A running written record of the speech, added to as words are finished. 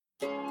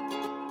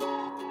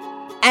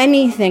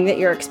anything that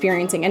you're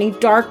experiencing, any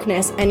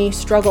darkness, any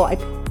struggle, I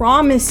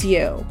promise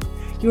you,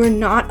 you are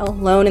not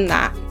alone in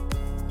that.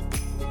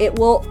 It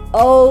will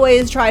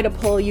always try to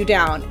pull you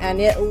down,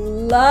 and it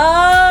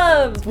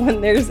loves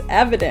when there's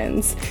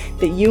evidence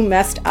that you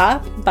messed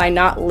up by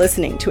not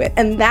listening to it.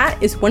 And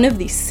that is one of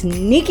the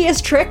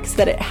sneakiest tricks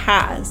that it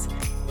has.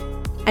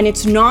 And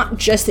it's not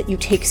just that you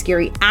take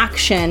scary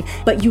action,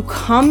 but you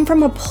come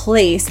from a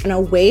place and a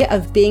way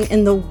of being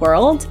in the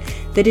world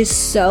that is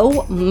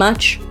so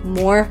much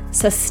more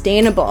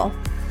sustainable.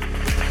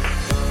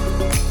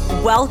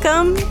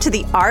 Welcome to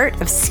The Art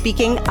of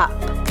Speaking Up,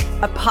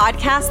 a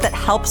podcast that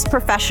helps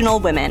professional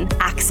women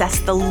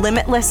access the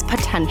limitless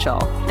potential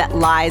that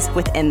lies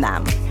within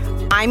them.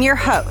 I'm your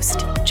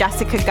host,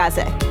 Jessica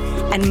Guzik,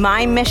 and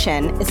my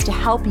mission is to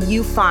help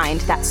you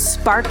find that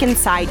spark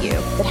inside you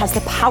that has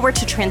the power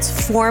to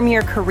transform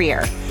your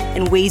career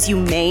in ways you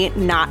may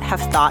not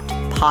have thought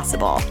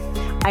possible.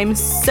 I'm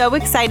so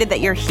excited that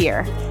you're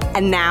here.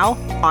 And now,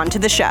 on to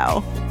the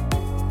show.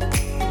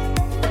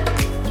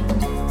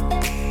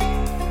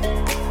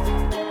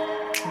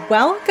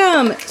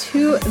 Welcome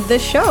to the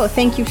show.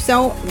 Thank you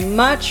so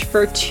much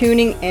for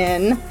tuning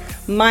in.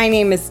 My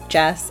name is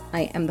Jess.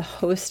 I am the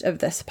host of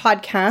this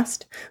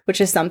podcast,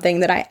 which is something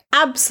that I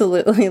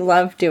absolutely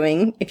love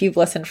doing. If you've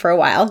listened for a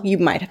while, you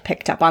might have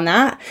picked up on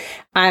that.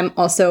 I'm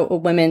also a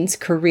women's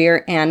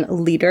career and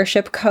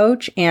leadership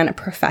coach and a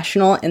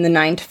professional in the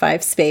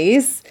 9-to-5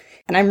 space.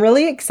 And I'm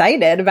really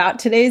excited about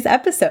today's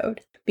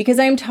episode because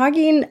I'm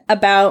talking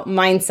about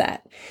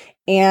mindset.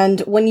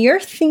 And when you're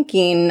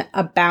thinking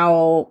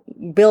about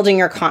building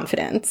your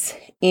confidence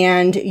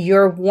and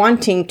you're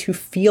wanting to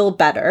feel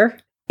better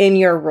in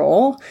your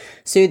role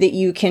so that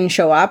you can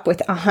show up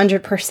with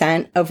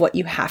 100% of what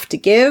you have to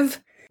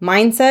give,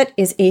 mindset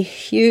is a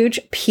huge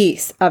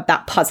piece of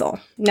that puzzle.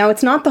 Now,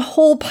 it's not the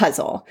whole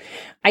puzzle.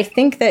 I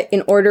think that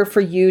in order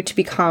for you to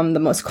become the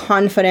most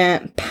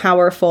confident,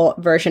 powerful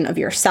version of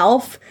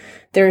yourself,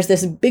 there's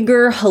this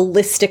bigger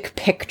holistic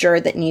picture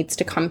that needs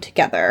to come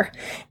together.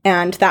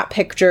 And that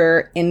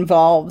picture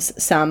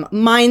involves some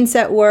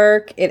mindset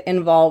work. It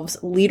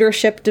involves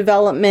leadership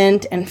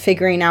development and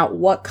figuring out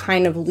what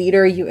kind of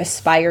leader you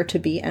aspire to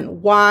be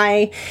and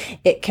why.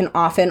 It can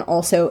often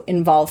also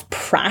involve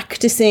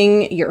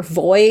practicing your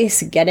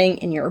voice, getting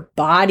in your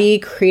body,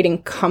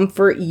 creating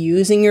comfort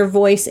using your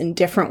voice in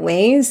different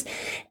ways.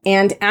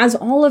 And as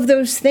all of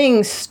those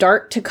things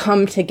start to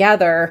come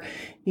together,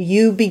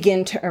 you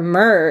begin to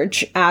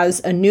emerge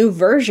as a new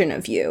version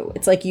of you.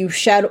 It's like you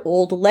shed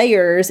old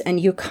layers and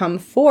you come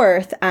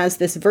forth as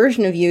this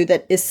version of you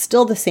that is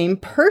still the same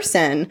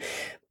person,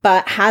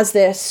 but has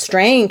this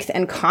strength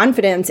and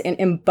confidence and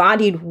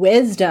embodied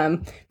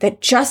wisdom that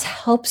just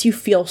helps you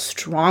feel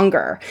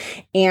stronger.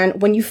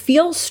 And when you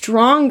feel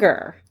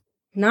stronger,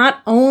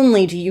 not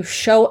only do you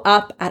show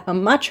up at a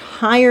much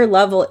higher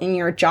level in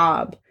your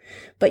job,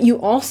 but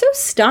you also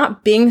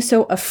stop being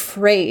so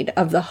afraid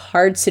of the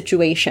hard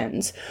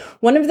situations.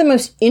 One of the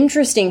most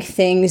interesting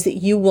things that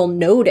you will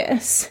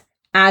notice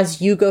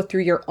as you go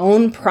through your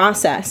own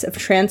process of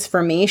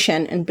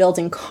transformation and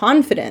building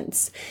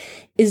confidence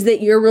is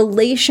that your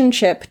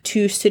relationship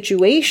to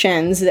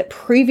situations that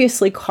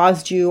previously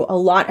caused you a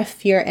lot of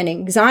fear and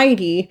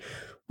anxiety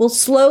will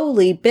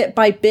slowly, bit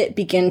by bit,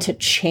 begin to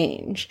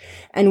change.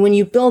 And when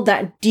you build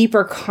that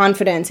deeper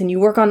confidence and you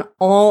work on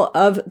all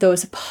of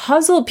those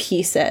puzzle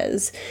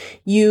pieces,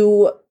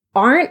 you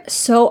aren't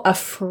so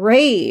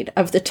afraid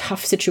of the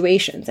tough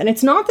situations. And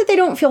it's not that they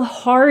don't feel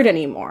hard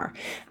anymore.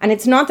 And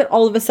it's not that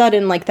all of a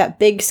sudden, like that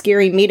big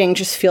scary meeting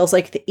just feels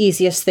like the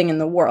easiest thing in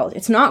the world.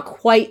 It's not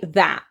quite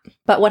that.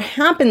 But what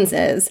happens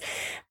is,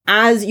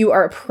 as you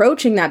are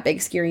approaching that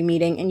big scary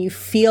meeting and you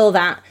feel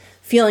that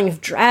feeling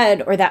of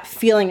dread or that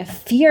feeling of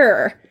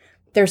fear,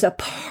 there's a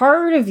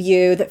part of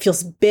you that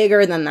feels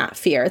bigger than that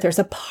fear. There's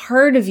a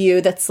part of you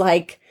that's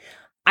like,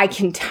 I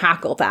can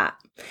tackle that.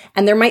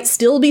 And there might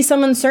still be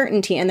some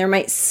uncertainty and there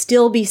might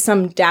still be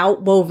some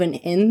doubt woven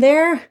in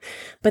there,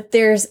 but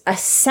there's a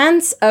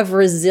sense of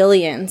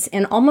resilience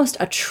and almost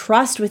a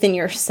trust within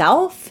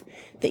yourself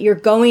that you're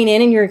going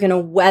in and you're going to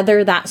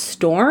weather that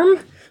storm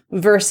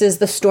versus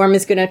the storm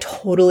is going to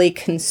totally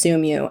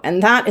consume you.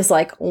 And that is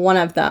like one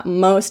of the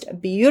most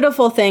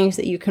beautiful things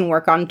that you can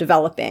work on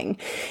developing.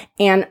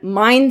 And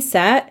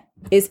mindset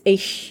is a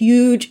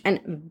huge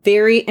and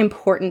very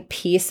important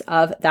piece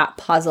of that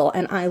puzzle.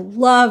 And I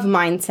love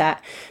mindset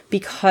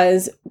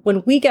because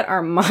when we get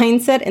our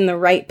mindset in the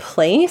right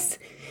place,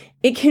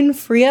 it can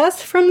free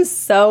us from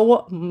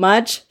so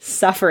much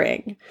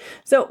suffering.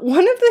 So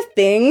one of the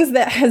things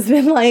that has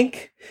been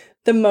like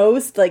the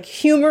most like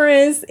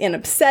humorous and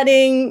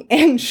upsetting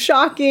and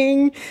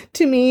shocking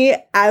to me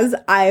as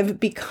I've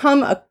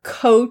become a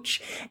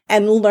coach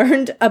and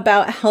learned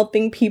about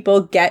helping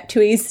people get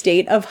to a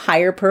state of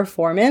higher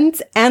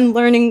performance and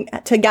learning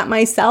to get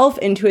myself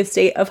into a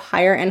state of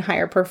higher and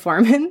higher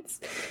performance.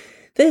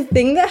 The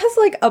thing that has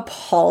like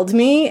appalled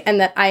me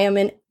and that I am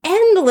in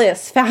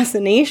endless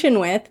fascination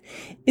with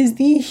is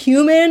the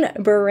human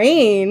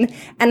brain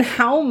and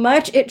how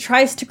much it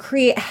tries to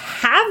create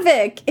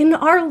havoc in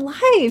our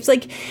lives.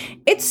 Like,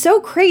 it's so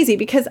crazy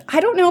because I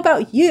don't know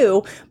about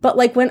you, but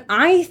like when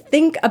I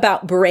think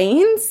about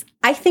brains,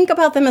 I think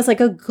about them as like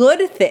a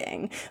good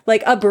thing,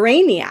 like a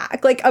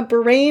brainiac. Like a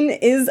brain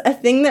is a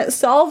thing that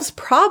solves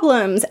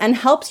problems and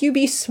helps you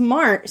be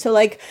smart. So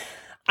like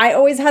I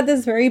always had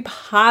this very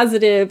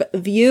positive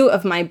view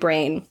of my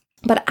brain.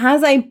 But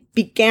as I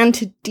began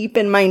to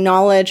deepen my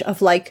knowledge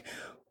of like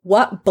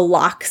what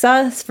blocks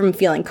us from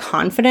feeling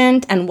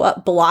confident and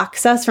what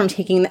blocks us from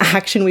taking the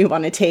action we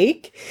want to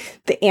take,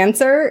 the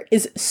answer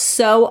is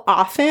so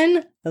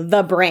often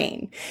the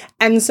brain.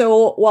 And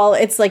so while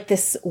it's like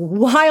this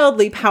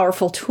wildly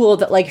powerful tool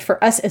that like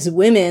for us as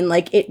women,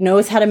 like it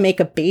knows how to make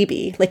a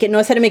baby, like it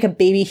knows how to make a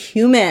baby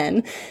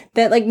human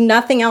that like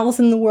nothing else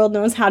in the world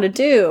knows how to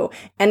do.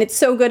 And it's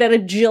so good at a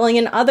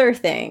jillion other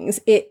things.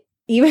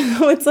 Even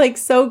though it's like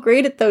so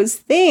great at those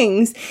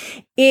things,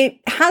 it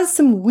has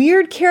some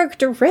weird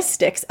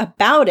characteristics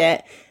about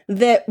it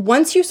that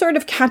once you sort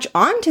of catch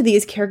on to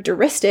these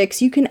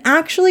characteristics, you can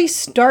actually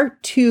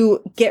start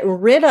to get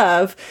rid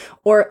of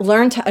or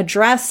learn to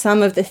address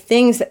some of the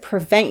things that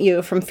prevent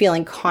you from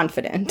feeling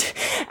confident.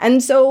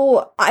 And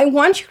so I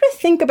want you to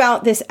think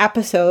about this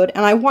episode,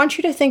 and I want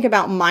you to think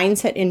about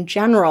mindset in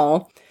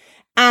general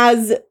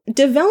as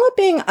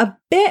developing a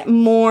bit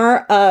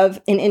more of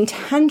an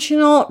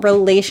intentional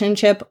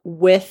relationship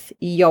with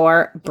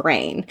your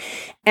brain.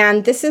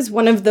 And this is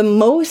one of the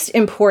most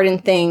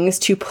important things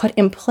to put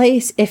in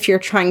place if you're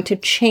trying to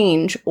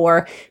change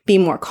or be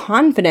more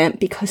confident,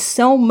 because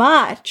so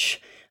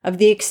much of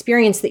the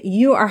experience that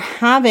you are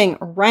having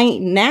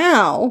right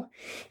now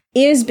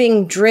is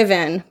being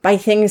driven by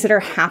things that are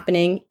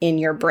happening in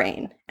your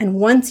brain. And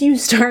once you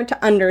start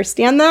to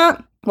understand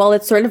that, well,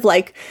 it's sort of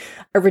like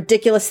a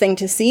ridiculous thing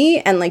to see.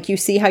 And like you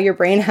see how your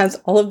brain has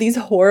all of these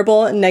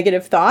horrible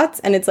negative thoughts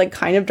and it's like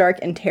kind of dark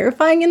and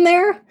terrifying in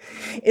there.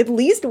 At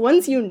least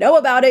once you know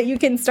about it, you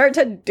can start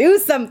to do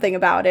something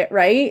about it,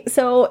 right?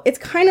 So it's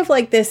kind of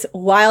like this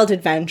wild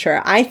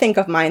adventure. I think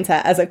of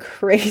mindset as a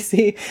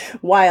crazy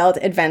wild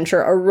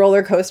adventure, a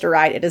roller coaster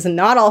ride. It is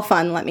not all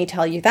fun, let me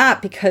tell you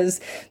that, because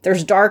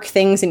there's dark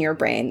things in your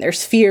brain.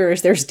 There's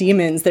fears, there's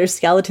demons, there's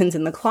skeletons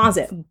in the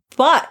closet.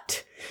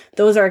 But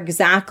those are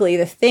exactly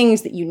the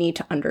things that you need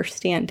to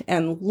understand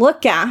and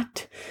look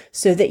at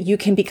so that you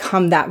can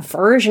become that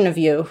version of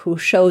you who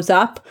shows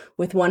up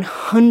with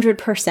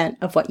 100%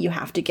 of what you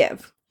have to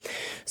give.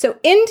 So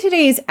in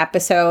today's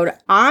episode,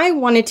 I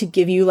wanted to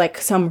give you like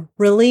some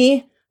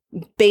really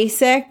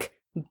basic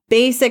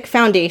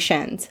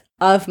foundations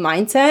of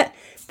mindset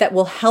that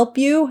will help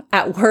you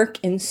at work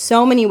in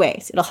so many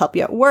ways. It'll help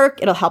you at work.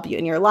 It'll help you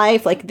in your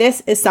life. Like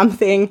this is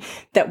something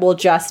that will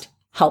just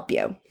help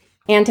you.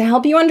 And to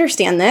help you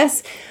understand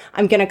this,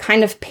 I'm going to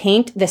kind of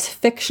paint this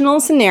fictional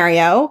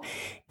scenario,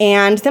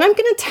 and then I'm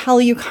going to tell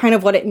you kind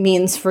of what it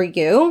means for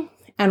you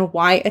and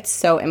why it's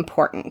so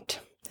important.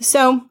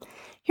 So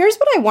here's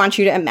what I want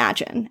you to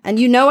imagine. And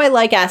you know I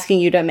like asking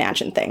you to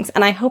imagine things,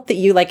 and I hope that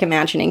you like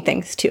imagining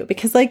things too,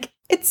 because like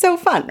it's so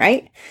fun,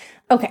 right?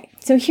 Okay,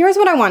 so here's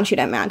what I want you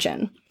to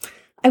imagine.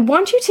 I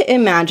want you to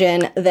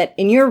imagine that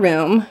in your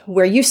room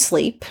where you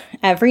sleep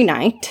every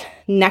night,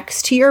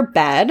 next to your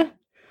bed,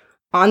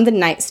 on the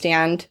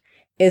nightstand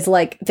is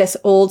like this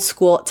old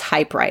school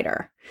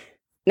typewriter.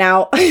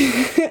 Now,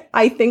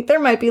 I think there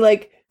might be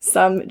like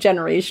some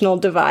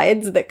generational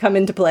divides that come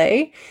into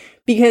play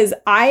because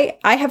I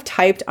have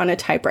typed on a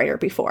typewriter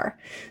before.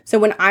 So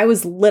when I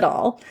was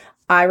little,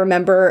 I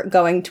remember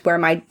going to where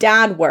my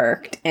dad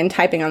worked and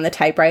typing on the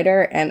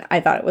typewriter, and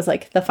I thought it was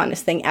like the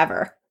funnest thing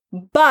ever.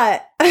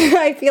 But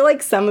I feel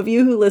like some of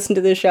you who listen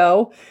to the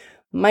show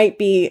might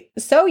be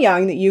so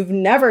young that you've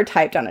never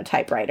typed on a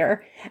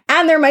typewriter.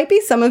 And there might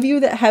be some of you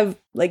that have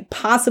like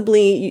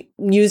possibly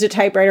used a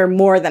typewriter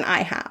more than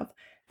I have.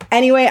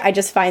 Anyway, I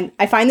find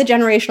the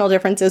generational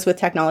differences with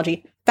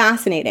technology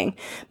fascinating.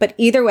 But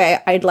either way,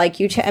 I'd like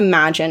you to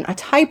imagine a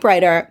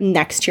typewriter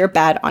next to your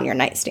bed on your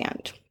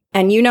nightstand.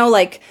 And you know,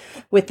 like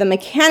with the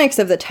mechanics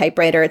of the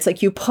typewriter, it's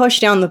like you push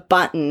down the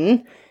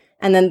button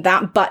and then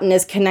that button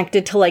is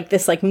connected to like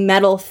this like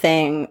metal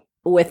thing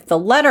with the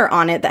letter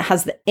on it that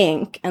has the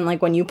ink. And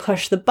like when you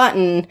push the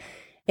button,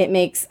 it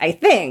makes, I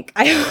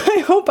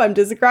hope I'm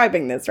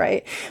describing this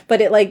right,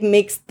 but it like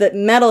makes the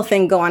metal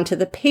thing go onto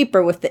the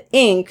paper with the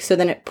ink. So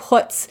then it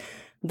puts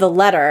the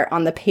letter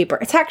on the paper.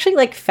 It's actually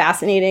like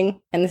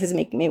fascinating. And this is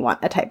making me want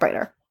a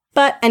typewriter.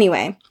 But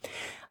anyway,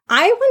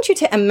 I want you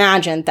to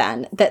imagine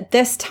then that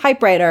this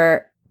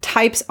typewriter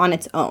types on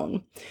its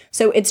own.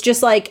 So it's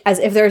just like as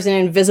if there's an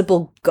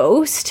invisible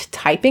ghost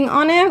typing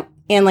on it.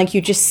 And like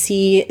you just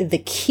see the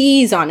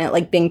keys on it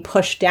like being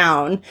pushed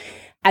down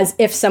as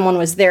if someone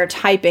was there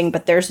typing,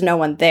 but there's no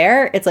one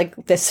there. It's like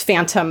this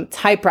phantom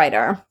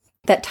typewriter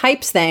that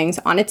types things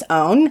on its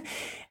own.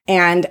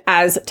 And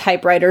as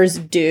typewriters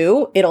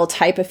do, it'll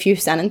type a few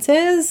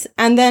sentences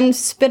and then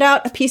spit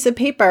out a piece of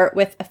paper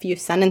with a few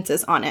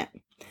sentences on it.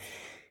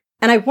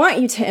 And I want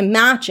you to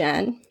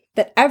imagine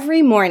that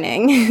every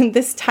morning,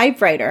 this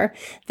typewriter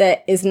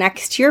that is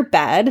next to your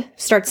bed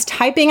starts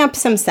typing up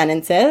some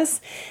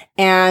sentences,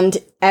 and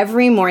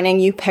every morning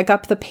you pick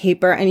up the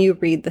paper and you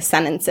read the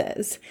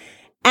sentences.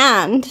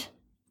 And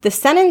the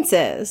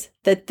sentences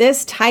that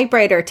this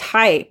typewriter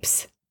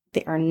types,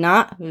 they are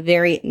not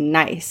very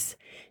nice.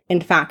 In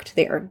fact,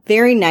 they are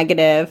very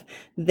negative.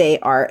 They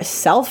are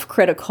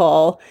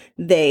self-critical.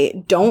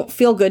 They don't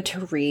feel good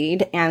to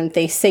read. And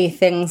they say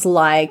things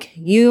like,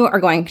 "You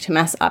are going to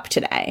mess up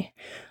today.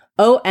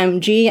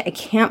 OMG, I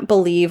can't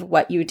believe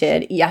what you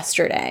did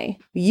yesterday.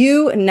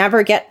 You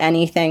never get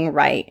anything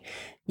right.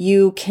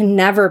 You can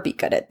never be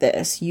good at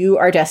this. You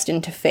are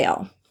destined to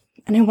fail."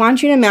 And I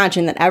want you to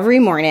imagine that every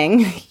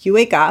morning you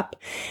wake up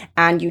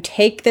and you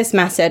take this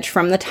message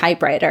from the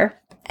typewriter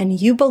and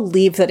you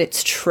believe that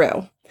it's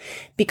true.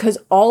 Because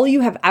all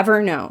you have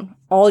ever known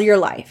all your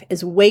life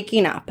is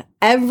waking up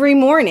every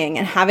morning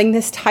and having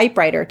this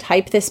typewriter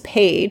type this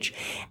page,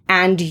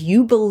 and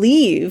you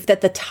believe that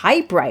the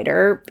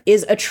typewriter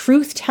is a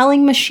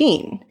truth-telling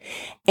machine.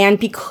 And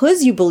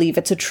because you believe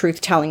it's a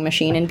truth-telling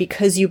machine and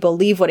because you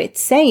believe what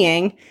it's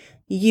saying,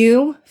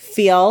 you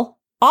feel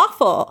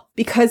awful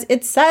because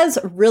it says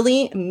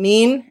really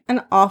mean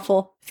and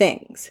awful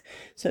things.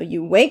 So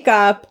you wake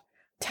up,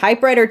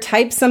 typewriter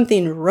types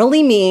something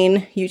really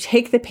mean, you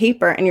take the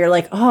paper and you're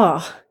like,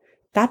 oh,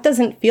 that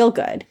doesn't feel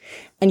good.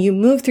 And you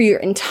move through your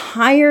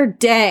entire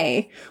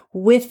day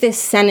with this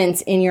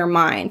sentence in your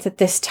mind that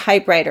this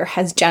typewriter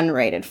has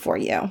generated for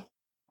you.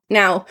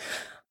 Now,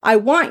 I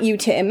want you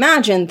to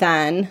imagine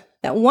then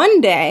that one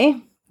day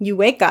you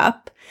wake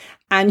up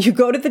and you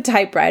go to the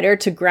typewriter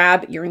to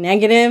grab your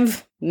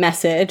negative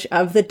message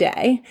of the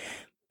day,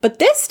 but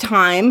this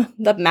time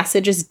the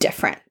message is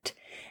different.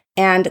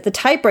 And the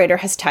typewriter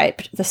has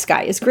typed, "The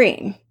sky is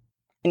green."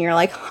 And you're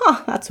like,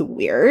 that's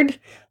weird.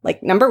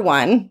 Like, number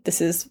one, this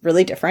is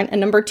really different.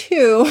 And number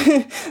two,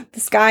 the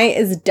sky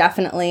is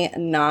definitely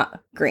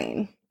not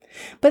green.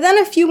 But then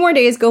a few more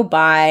days go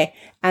by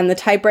and the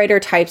typewriter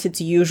types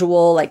its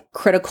usual, like,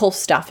 critical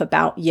stuff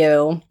about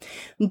you.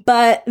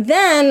 But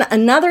then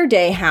another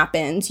day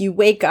happens, you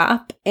wake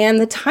up and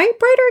the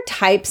typewriter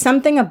types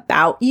something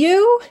about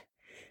you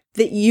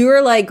that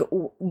you're like,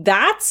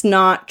 that's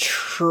not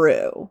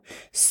true.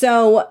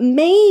 So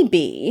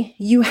maybe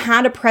you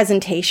had a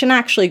presentation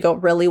actually go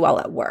really well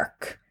at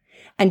work.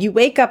 And you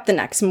wake up the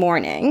next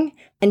morning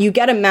and you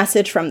get a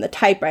message from the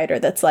typewriter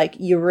that's like,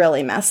 you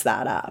really messed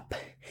that up.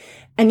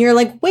 And you're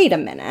like, wait a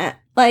minute.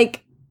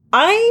 Like,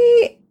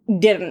 I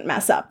didn't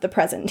mess up the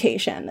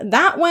presentation.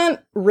 That went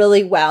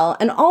really well.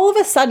 And all of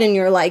a sudden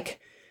you're like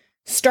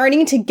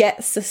starting to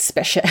get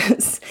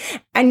suspicious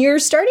and you're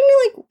starting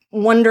to like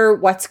wonder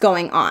what's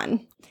going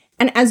on.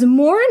 And as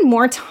more and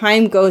more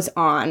time goes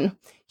on,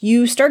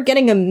 you start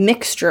getting a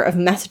mixture of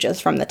messages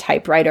from the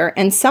typewriter.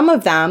 And some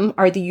of them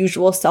are the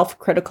usual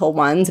self-critical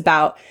ones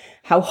about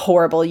how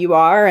horrible you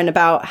are and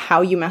about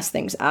how you mess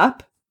things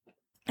up.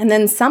 And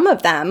then some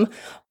of them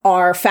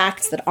are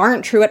facts that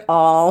aren't true at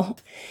all.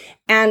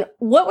 And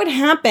what would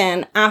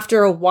happen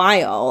after a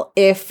while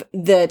if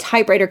the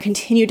typewriter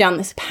continued down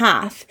this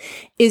path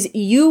is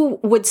you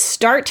would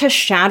start to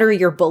shatter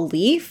your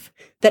belief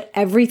that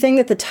everything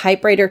that the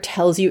typewriter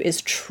tells you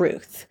is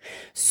truth.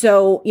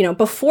 So,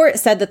 before it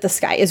said that the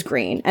sky is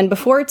green and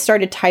before it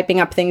started typing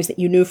up things that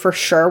you knew for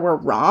sure were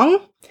wrong,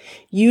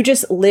 you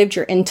just lived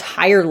your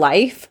entire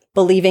life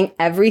believing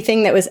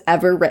everything that was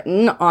ever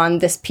written on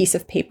this piece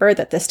of paper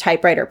that this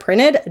typewriter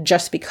printed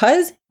just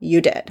because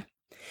you did.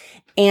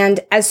 And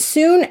as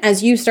soon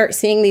as you start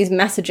seeing these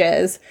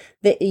messages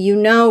that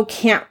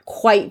can't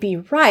quite be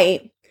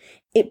right,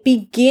 it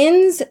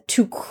begins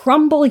to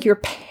crumble your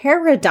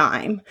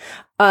paradigm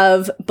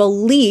of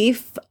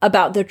belief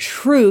about the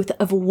truth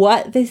of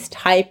what this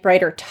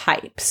typewriter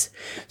types.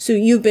 So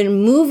you've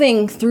been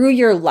moving through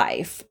your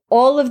life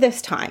all of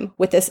this time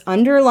with this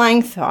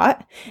underlying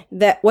thought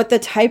that what the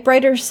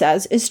typewriter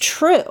says is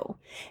true.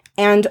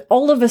 And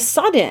all of a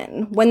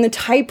sudden, when the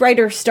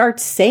typewriter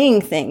starts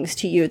saying things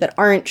to you that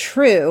aren't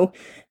true,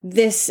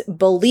 this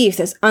belief,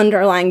 this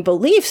underlying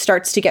belief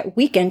starts to get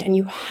weakened and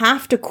you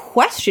have to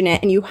question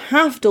it and you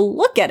have to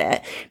look at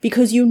it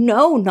because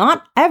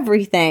not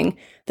everything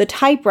the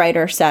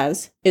typewriter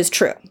says is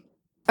true.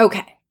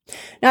 Okay.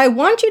 Now I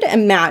want you to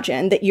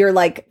imagine that you're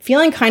like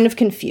feeling kind of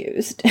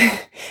confused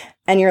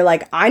and you're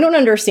like, I don't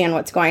understand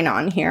what's going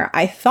on here.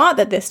 I thought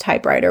that this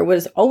typewriter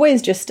was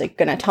always just like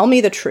going to tell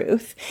me the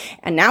truth.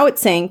 And now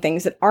it's saying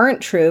things that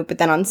aren't true. But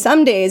then on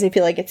some days, I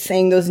feel like it's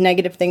saying those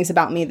negative things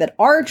about me that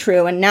are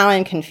true. And now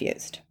I'm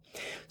confused.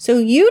 So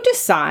you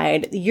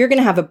decide you're going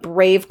to have a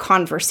brave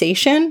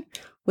conversation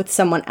with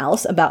someone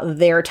else about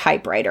their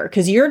typewriter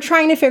because you're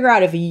trying to figure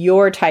out if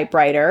your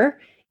typewriter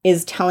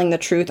is telling the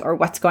truth or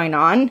what's going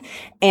on.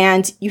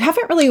 And you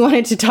haven't really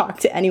wanted to talk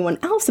to anyone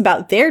else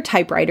about their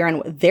typewriter and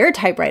what their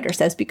typewriter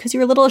says because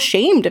you're a little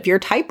ashamed of your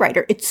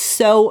typewriter. It's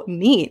so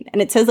mean.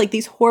 And it says like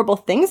these horrible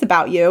things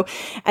about you.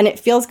 And it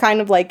feels kind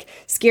of like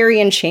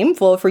scary and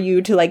shameful for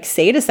you to like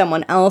say to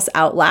someone else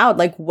out loud,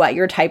 like what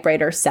your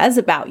typewriter says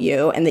about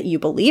you and that you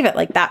believe it.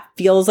 Like that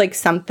feels like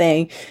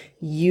something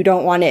you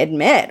don't want to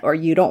admit or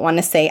you don't want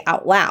to say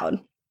out loud.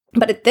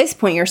 But at this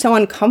point, you're so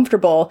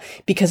uncomfortable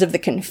because of the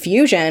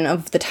confusion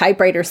of the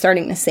typewriter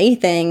starting to say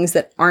things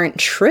that aren't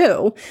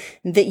true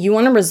that you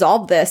want to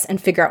resolve this and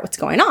figure out what's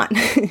going on.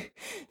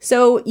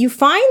 So you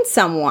find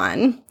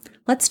someone,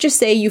 let's just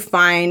say you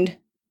find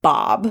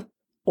Bob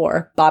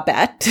or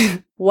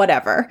Bobette,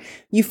 whatever.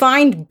 You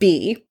find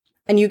B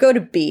and you go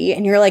to B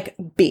and you're like,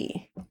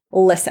 B,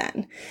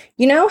 listen,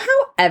 you know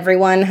how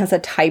everyone has a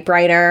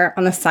typewriter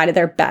on the side of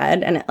their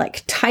bed and it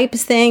like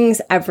types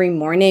things every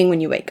morning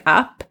when you wake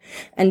up?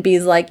 And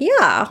B's like,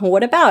 yeah,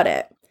 what about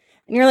it?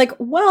 And you're like,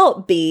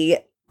 well, B,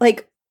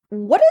 like,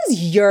 what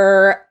does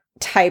your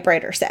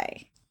typewriter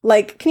say?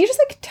 Like, can you just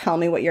like tell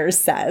me what yours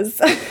says?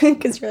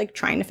 Because you're like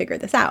trying to figure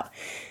this out.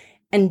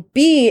 And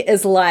B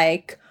is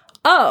like,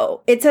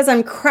 oh, it says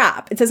I'm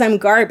crap. It says I'm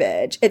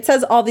garbage. It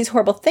says all these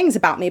horrible things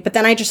about me, but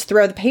then I just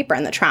throw the paper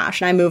in the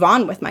trash and I move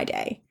on with my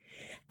day.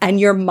 And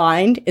your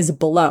mind is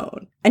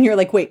blown. And you're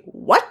like, wait,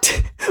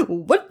 what?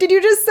 What did you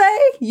just say?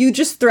 You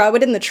just throw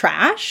it in the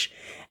trash?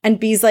 And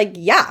B's like,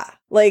 yeah,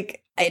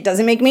 like it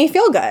doesn't make me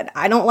feel good.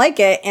 I don't like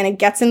it and it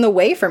gets in the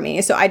way for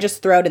me. So I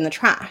just throw it in the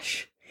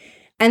trash.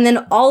 And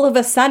then all of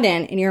a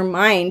sudden in your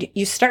mind,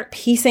 you start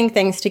piecing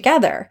things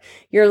together.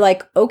 You're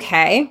like,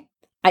 okay,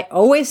 I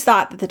always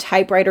thought that the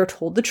typewriter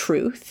told the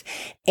truth.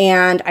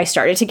 And I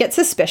started to get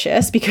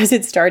suspicious because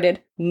it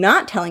started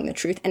not telling the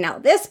truth. And now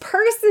this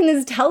person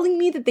is telling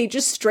me that they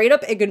just straight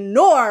up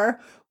ignore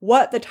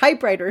what the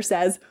typewriter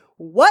says.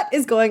 What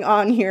is going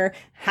on here?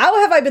 How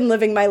have I been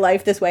living my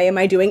life this way? Am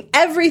I doing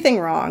everything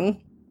wrong?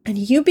 And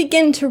you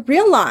begin to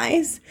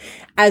realize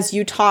as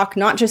you talk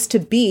not just to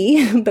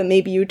B, but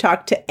maybe you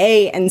talk to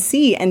A and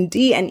C and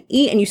D and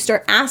E, and you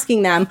start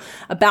asking them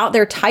about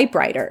their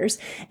typewriters.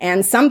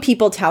 And some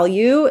people tell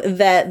you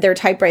that their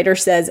typewriter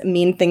says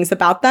mean things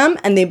about them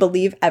and they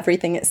believe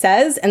everything it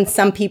says. And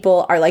some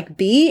people are like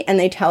B and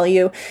they tell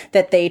you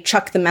that they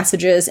chuck the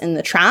messages in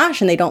the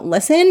trash and they don't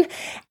listen.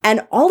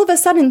 And all of a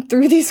sudden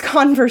through these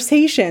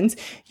conversations,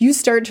 you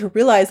start to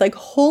realize like,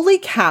 holy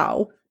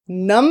cow,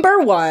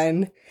 number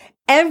one,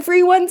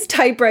 everyone's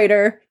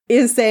typewriter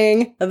is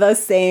saying the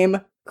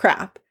same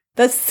crap,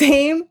 the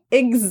same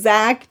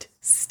exact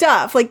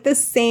stuff, like the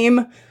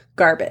same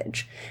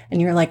garbage.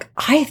 And you're like,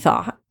 I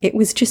thought it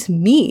was just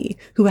me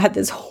who had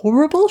this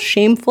horrible,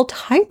 shameful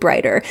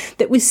typewriter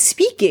that was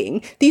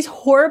speaking these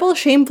horrible,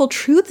 shameful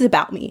truths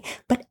about me.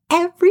 But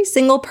every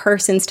single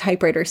person's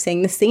typewriter is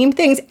saying the same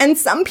things. And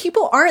some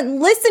people aren't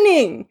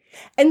listening.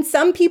 And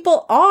some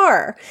people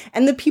are.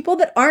 And the people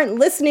that aren't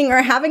listening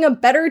are having a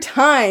better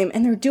time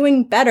and they're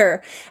doing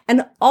better.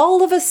 And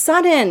all of a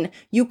sudden,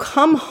 you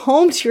come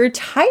home to your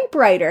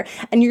typewriter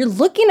and you're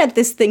looking at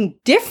this thing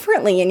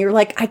differently. And you're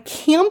like, I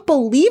can't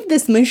believe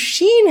this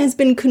machine has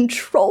been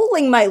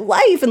controlling my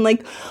life and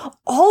like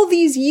all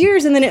these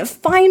years. And then it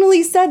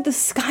finally said the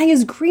sky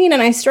is green.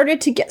 And I started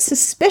to get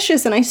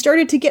suspicious and I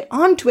started to get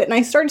onto it and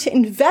I started to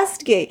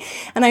investigate.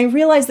 And I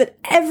realized that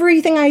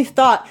everything I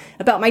thought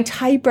about my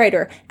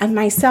typewriter and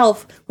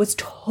myself was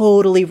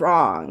totally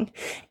wrong.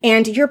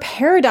 And your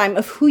paradigm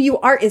of who you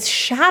are is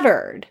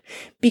shattered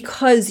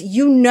because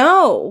you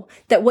know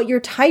that what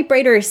your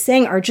typewriter is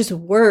saying are just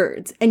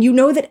words. And you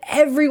know that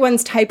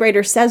everyone's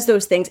typewriter says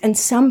those things and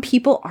some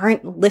people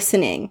aren't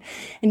listening.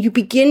 And you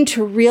begin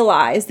to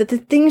realize that the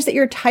things that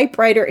your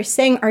typewriter is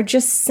saying are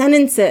just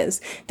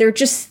sentences. They're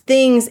just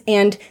things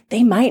and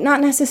they might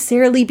not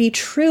necessarily be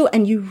true.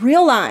 And you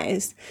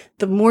realize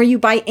the more you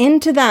buy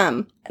into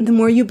them and the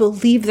more you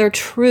believe they're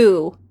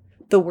true,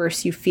 the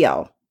worse you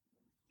feel.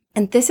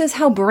 And this is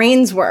how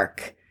brains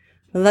work.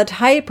 The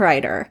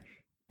typewriter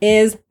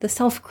is the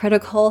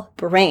self-critical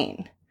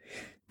brain.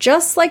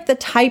 Just like the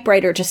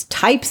typewriter just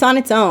types on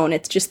its own.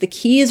 It's just the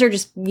keys are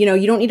just, you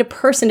don't need a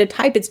person to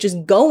type. It's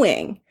just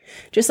going.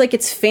 Just like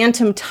it's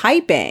phantom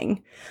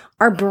typing,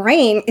 our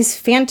brain is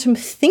phantom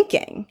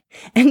thinking.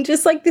 And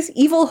just like this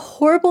evil,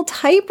 horrible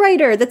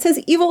typewriter that says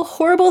evil,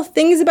 horrible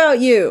things about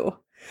you,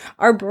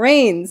 our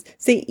brains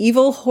say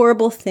evil,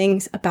 horrible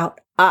things about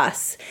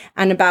us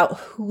and about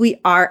who we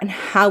are and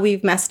how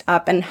we've messed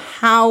up and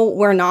how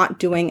we're not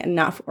doing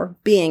enough or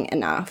being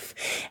enough.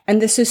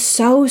 And this is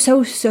so,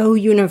 so, so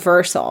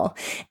universal.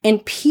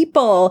 And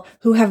people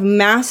who have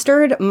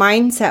mastered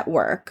mindset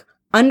work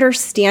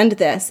understand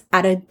this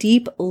at a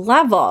deep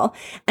level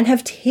and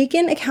have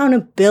taken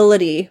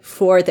accountability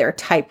for their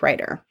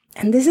typewriter.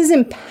 And this is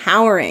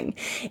empowering.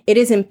 It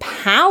is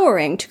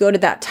empowering to go to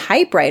that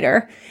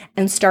typewriter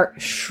and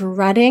start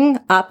shredding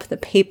up the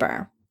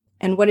paper.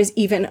 And what is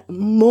even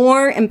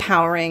more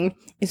empowering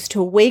is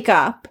to wake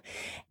up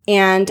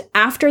and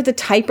after the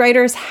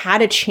typewriter's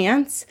had a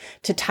chance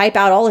to type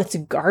out all its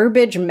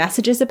garbage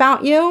messages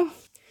about you,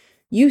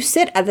 You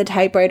sit at the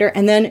typewriter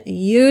and then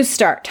you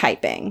start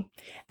typing.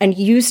 And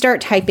you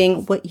start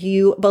typing what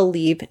you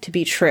believe to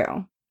be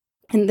true.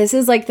 And this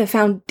is like the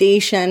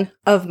foundation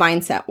of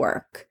mindset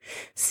work.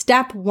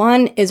 Step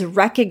 1 is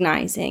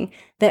recognizing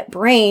that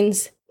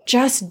brains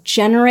just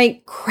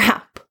generate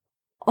crap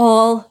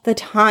all the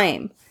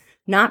time.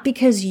 Not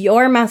because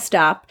you're messed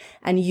up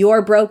and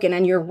you're broken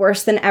and you're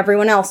worse than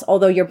everyone else,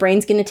 although your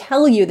brain's going to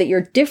tell you that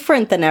you're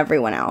different than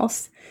everyone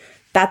else.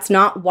 That's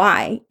not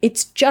why.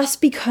 It's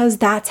just because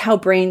that's how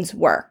brains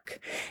work.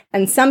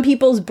 And some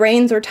people's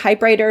brains or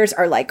typewriters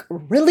are like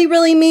really,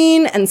 really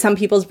mean. And some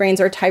people's brains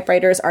or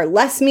typewriters are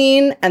less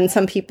mean. And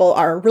some people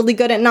are really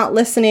good at not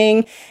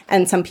listening.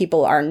 And some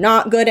people are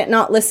not good at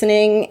not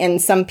listening.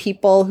 And some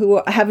people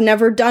who have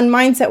never done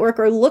mindset work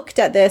or looked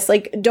at this,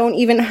 like don't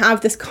even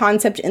have this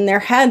concept in their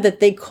head that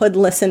they could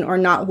listen or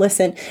not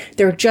listen.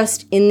 They're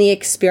just in the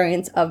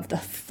experience of the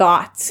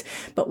thoughts.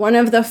 But one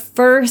of the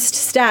first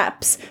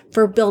steps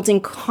for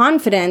building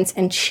confidence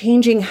and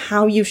changing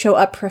how you show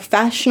up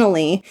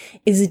professionally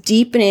is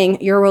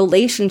deepening your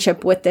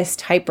relationship with this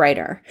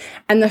typewriter.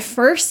 And the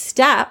first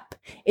step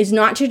is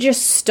not to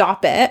just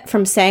stop it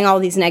from saying all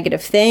these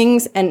negative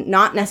things, and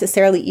not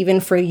necessarily even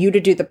for you to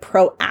do the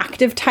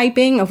proactive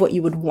typing of what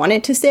you would want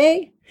it to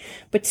say,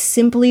 but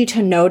simply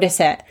to notice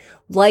it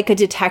like a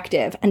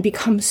detective and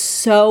become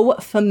so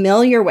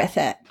familiar with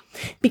it.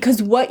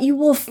 Because what you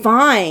will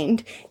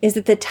find is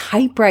that the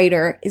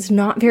typewriter is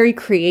not very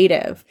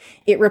creative.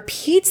 It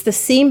repeats the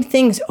same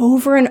things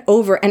over and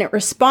over, and it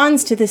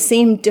responds to the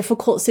same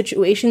difficult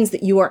situations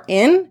that you are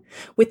in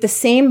with the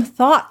same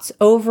thoughts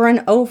over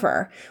and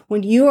over.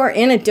 When you are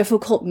in a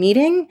difficult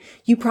meeting,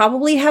 you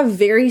probably have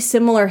very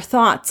similar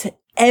thoughts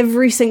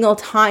every single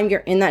time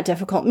you're in that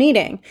difficult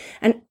meeting.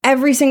 And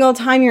every single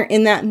time you're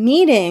in that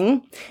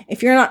meeting,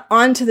 if you're not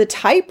onto the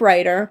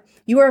typewriter,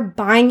 you are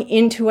buying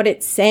into what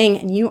it's saying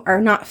and you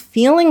are not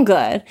feeling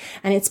good,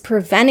 and it's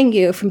preventing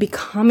you from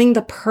becoming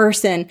the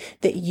person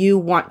that you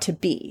want to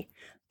be.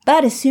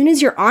 But as soon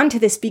as you're onto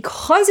this,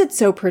 because it's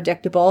so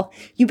predictable,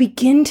 you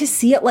begin to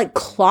see it like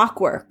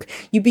clockwork.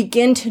 You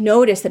begin to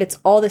notice that it's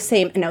all the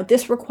same. And now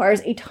this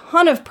requires a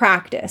ton of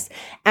practice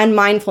and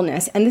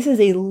mindfulness. And this is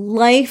a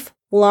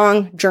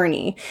lifelong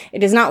journey.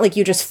 It is not like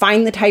you just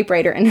find the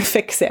typewriter and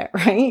fix it,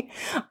 right?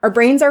 Our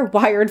brains are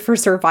wired for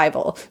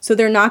survival. So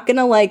they're not going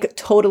to like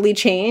totally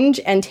change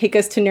and take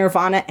us to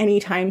nirvana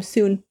anytime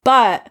soon.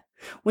 But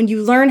when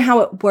you learn how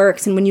it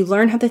works and when you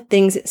learn how the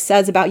things it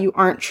says about you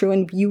aren't true,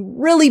 and you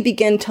really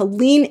begin to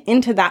lean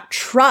into that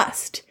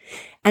trust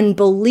and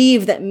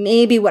believe that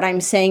maybe what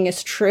I'm saying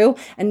is true,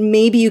 and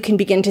maybe you can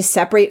begin to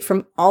separate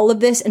from all of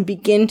this and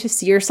begin to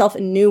see yourself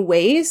in new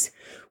ways,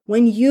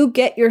 when you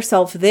get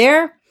yourself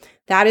there,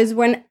 that is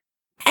when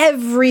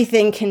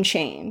everything can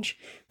change.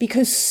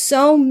 Because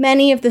so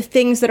many of the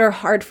things that are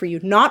hard for you,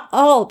 not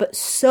all, but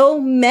so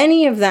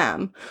many of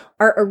them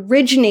are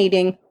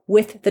originating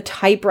with the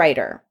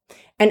typewriter.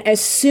 And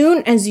as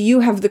soon as you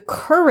have the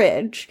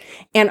courage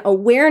and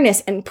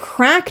awareness and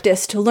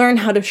practice to learn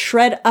how to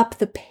shred up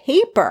the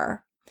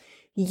paper,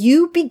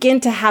 you begin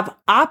to have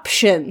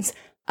options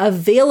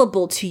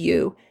available to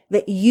you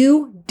that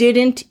you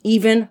didn't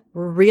even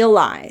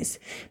realize.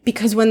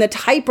 Because when the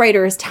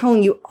typewriter is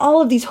telling you all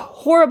of these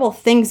horrible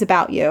things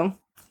about you,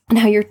 and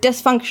how you're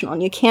dysfunctional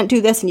and you can't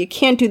do this and you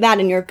can't do that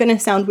and you're going to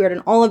sound weird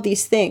and all of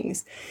these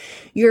things,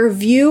 your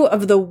view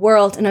of the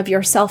world and of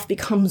yourself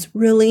becomes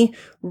really,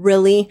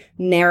 really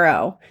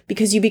narrow,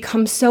 because you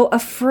become so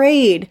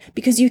afraid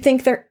because you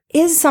think there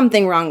is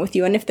something wrong with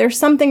you. And if there's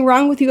something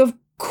wrong with you, of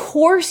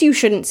course you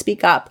shouldn't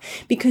speak up,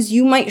 because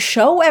you might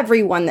show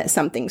everyone that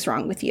something's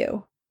wrong with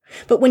you.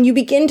 But when you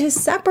begin to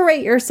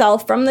separate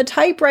yourself from the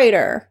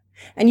typewriter,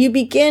 and you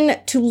begin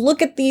to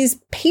look at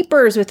these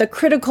papers with a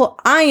critical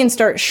eye and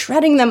start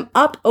shredding them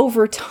up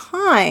over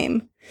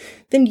time,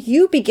 then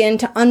you begin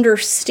to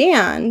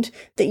understand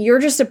that you're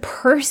just a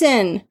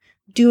person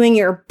doing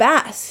your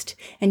best,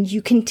 and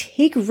you can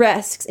take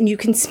risks and you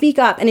can speak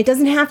up, and it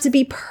doesn't have to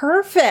be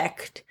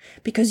perfect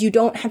because you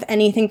don't have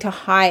anything to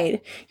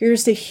hide. You're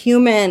just a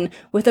human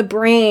with a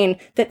brain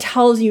that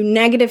tells you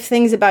negative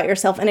things about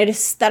yourself. And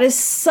that is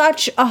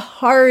such a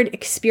hard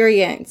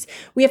experience.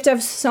 We have to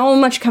have so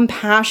much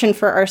compassion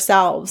for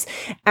ourselves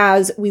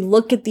as we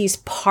look at these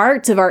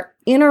parts of our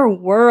inner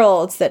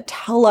worlds that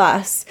tell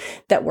us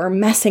that we're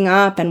messing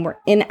up and we're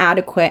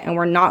inadequate and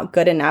we're not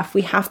good enough.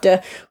 We have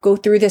to go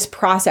through this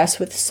process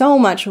with so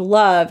much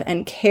love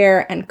and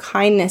care and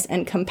kindness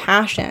and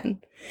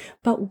compassion.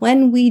 But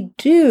when we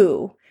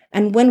do,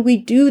 and when we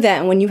do that,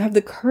 and when you have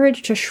the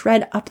courage to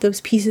shred up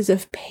those pieces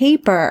of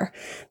paper,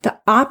 the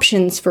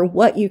options for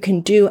what you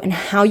can do and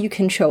how you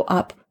can show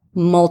up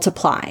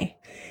multiply.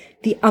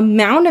 The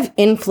amount of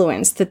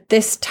influence that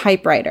this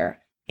typewriter,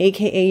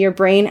 aka your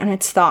brain and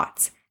its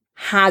thoughts,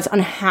 has on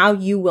how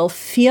you will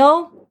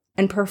feel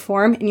and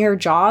perform in your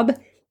job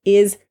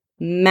is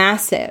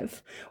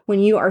massive. When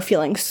you are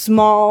feeling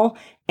small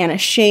and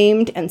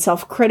ashamed and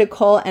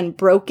self-critical and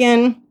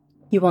broken,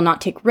 You will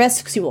not take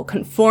risks. You will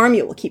conform.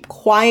 You will keep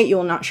quiet. You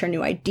will not share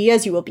new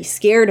ideas. You will be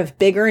scared of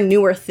bigger,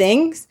 newer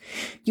things.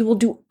 You will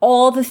do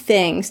all the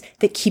things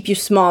that keep you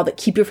small, that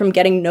keep you from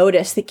getting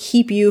noticed, that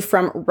keep you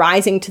from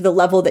rising to the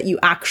level that you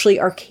actually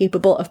are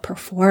capable of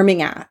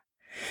performing at.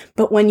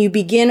 But when you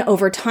begin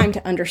over time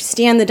to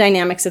understand the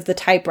dynamics of the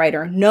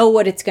typewriter, know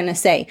what it's going to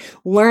say,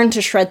 learn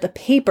to shred the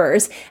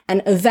papers,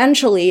 and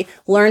eventually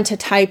learn to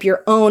type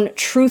your own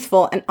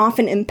truthful and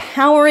often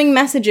empowering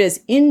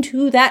messages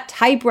into that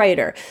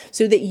typewriter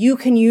so that you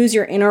can use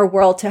your inner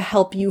world to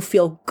help you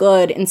feel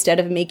good instead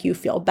of make you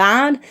feel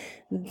bad,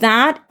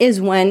 that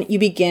is when you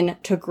begin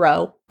to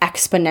grow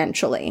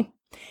exponentially.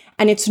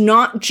 And it's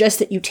not just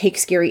that you take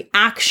scary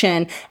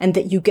action and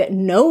that you get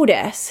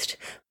noticed,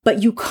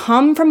 but you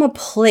come from a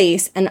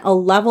place and a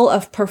level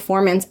of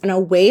performance and a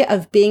way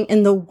of being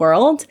in the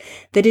world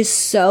that is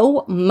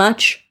so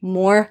much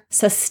more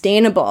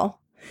sustainable,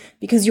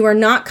 because you are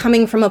not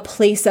coming from a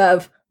place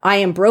of, I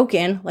am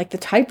broken, like the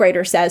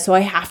typewriter says, so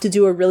I have to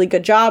do a really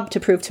good job to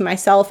prove to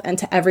myself and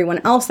to everyone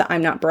else that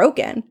I'm not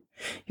broken.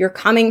 You're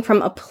coming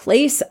from a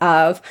place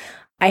of,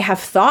 I have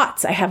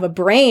thoughts, I have a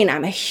brain,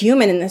 I'm a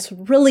human in this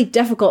really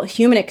difficult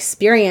human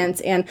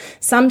experience. And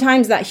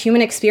sometimes that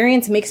human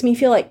experience makes me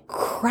feel like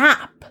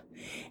crap.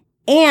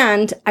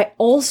 And I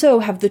also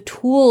have the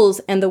tools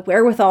and the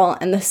wherewithal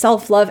and the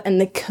self-love and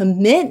the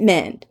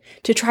commitment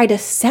to try to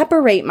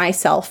separate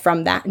myself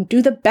from that and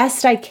do the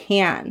best I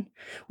can.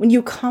 When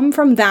you come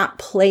from that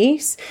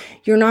place,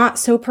 you're not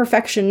so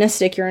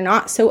perfectionistic. You're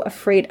not so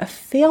afraid of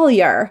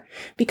failure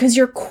because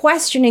you're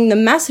questioning the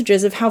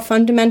messages of how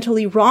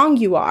fundamentally wrong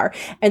you are.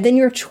 And then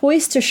your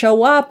choice to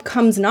show up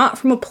comes not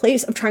from a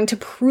place of trying to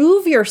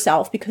prove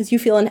yourself because you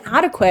feel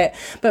inadequate,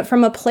 but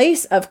from a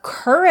place of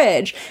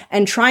courage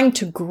and trying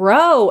to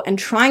grow and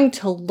trying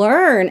to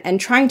learn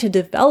and trying to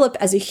develop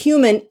as a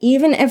human,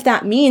 even if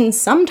that means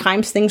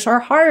sometimes things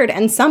are hard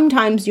and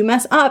sometimes you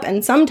mess up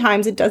and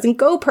sometimes it doesn't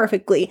go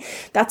perfectly.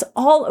 That's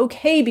all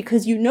okay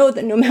because you know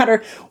that no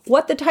matter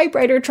what the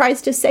typewriter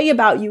tries to say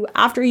about you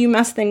after you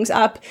mess things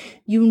up,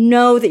 you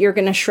know that you're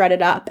going to shred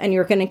it up and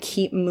you're going to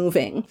keep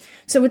moving.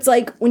 So it's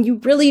like when you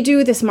really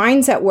do this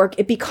mindset work,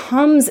 it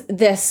becomes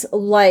this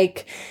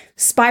like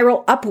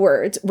spiral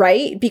upwards,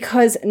 right?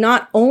 Because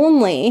not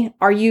only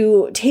are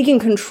you taking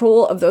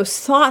control of those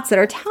thoughts that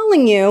are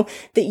telling you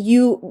that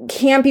you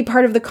can't be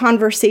part of the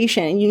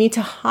conversation and you need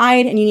to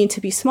hide and you need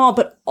to be small,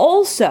 but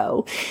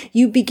also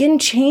you begin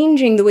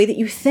changing the way that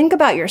you think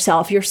about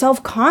yourself, your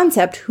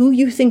self-concept, who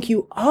you think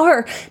you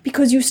are,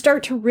 because you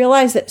start to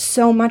realize that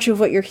so much of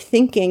what you're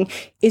thinking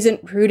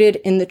isn't rooted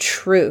in the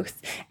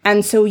truth.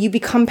 And so you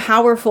become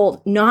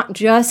powerful, not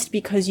just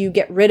because you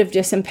get rid of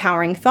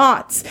disempowering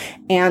thoughts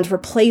and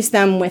replace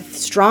them with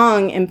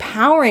strong,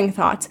 empowering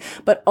thoughts,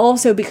 but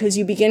also because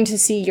you begin to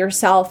see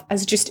yourself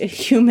as just a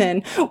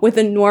human with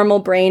a normal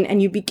brain,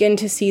 and you begin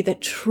to see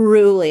that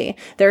truly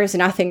there is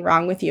nothing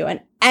wrong with you.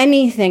 And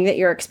anything that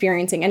you're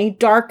experiencing, any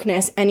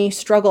darkness, any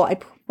struggle, I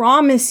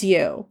promise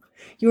you,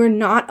 you are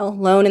not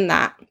alone in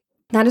that.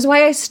 That is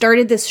why I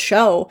started this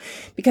show,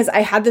 because I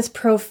had this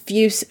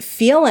profuse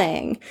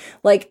feeling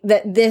like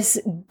that this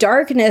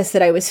darkness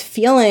that I was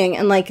feeling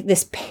and like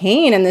this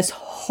pain and this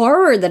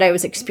horror that I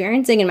was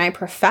experiencing in my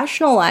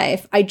professional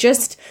life, I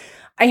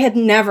had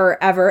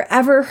never, ever,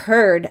 ever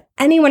heard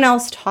anyone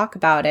else talk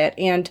about it.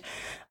 And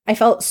I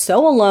felt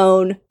so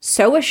alone,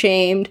 so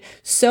ashamed,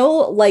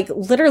 so like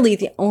literally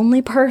the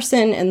only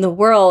person in the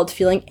world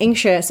feeling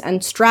anxious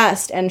and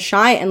stressed and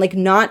shy and like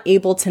not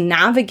able to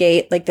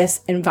navigate like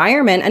this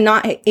environment and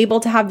not able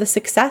to have the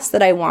success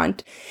that I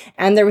want.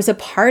 And there was a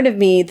part of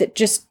me that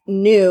just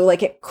knew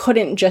like it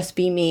couldn't just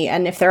be me.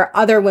 And if there are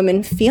other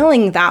women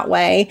feeling that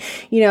way,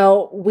 you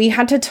know, we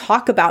had to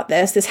talk about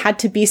this. This had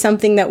to be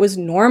something that was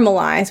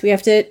normalized. We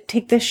have to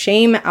take the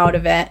shame out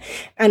of it.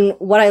 And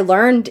what I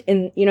learned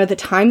in, you know, the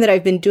time that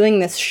I've been doing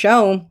this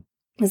show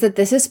is that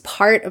this is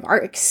part of our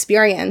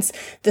experience,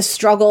 the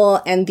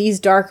struggle and these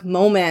dark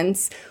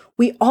moments.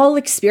 We all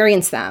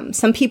experience them.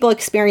 Some people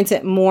experience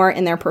it more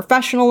in their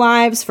professional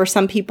lives. For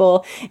some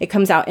people, it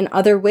comes out in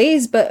other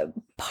ways. But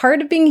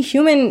part of being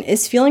human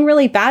is feeling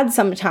really bad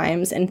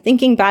sometimes and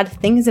thinking bad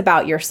things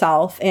about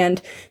yourself.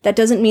 And that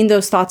doesn't mean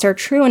those thoughts are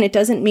true. And it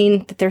doesn't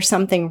mean that there's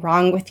something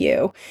wrong with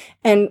you.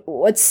 And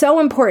what's so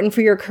important for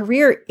your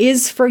career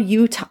is for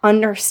you to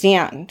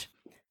understand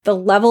the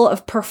level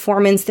of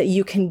performance that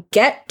you can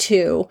get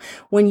to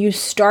when you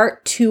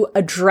start to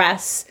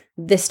address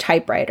this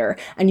typewriter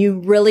and you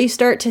really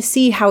start to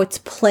see how it's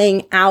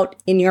playing out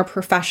in your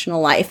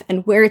professional life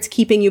and where it's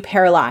keeping you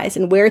paralyzed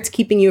and where it's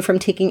keeping you from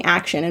taking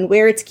action and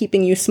where it's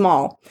keeping you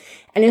small.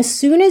 And as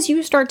soon as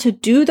you start to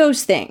do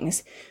those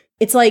things,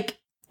 it's like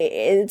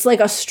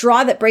a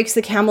straw that breaks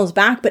the camel's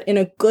back, but in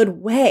a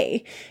good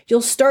way.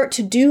 You'll start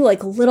to do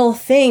like little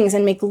things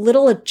and make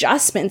little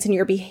adjustments in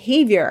your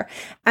behavior.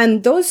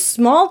 And those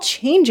small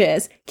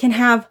changes can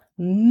have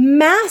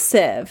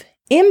massive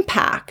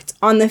impact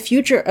on the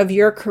future of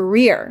your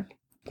career.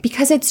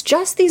 Because it's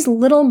just these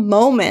little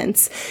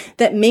moments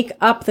that make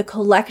up the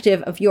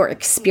collective of your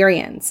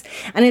experience.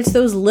 And it's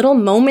those little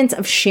moments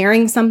of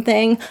sharing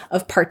something,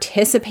 of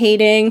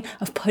participating,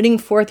 of putting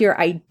forth your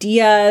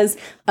ideas,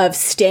 of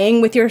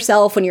staying with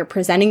yourself when you're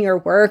presenting your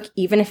work,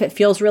 even if it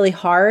feels really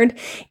hard.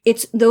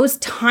 It's those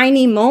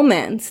tiny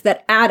moments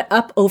that add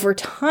up over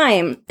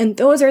time. And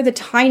those are the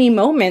tiny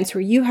moments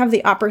where you have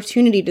the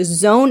opportunity to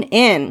zone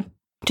in,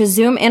 to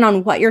zoom in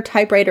on what your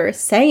typewriter is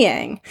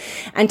saying,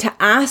 and to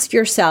ask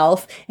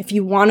yourself if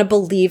you want to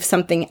believe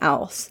something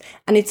else.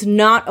 And it's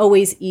not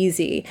always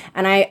easy.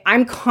 And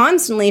I'm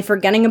constantly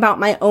forgetting about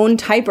my own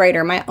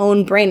typewriter, my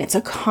own brain. It's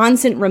a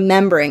constant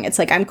remembering. It's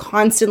like I'm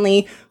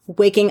constantly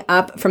waking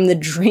up from the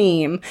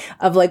dream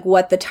of like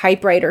what the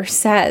typewriter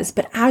says.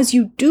 But as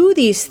you do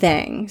these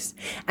things,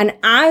 and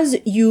as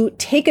you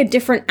take a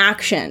different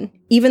action,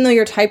 even though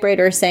your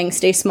typewriter is saying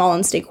stay small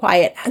and stay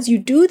quiet, as you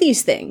do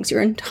these things,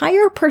 your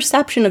entire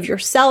perception of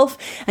yourself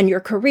and your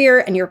career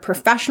and your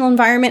professional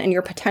environment and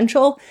your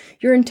potential,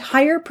 your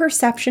entire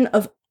perception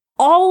of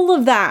all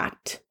of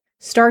that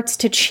starts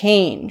to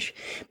change,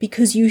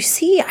 because you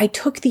see, I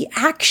took the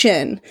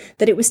action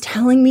that it was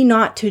telling me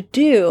not to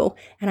do,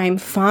 and I'm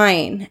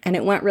fine, and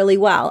it went really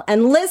well.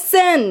 And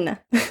listen,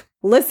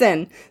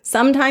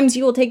 sometimes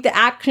you will take the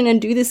action and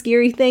do the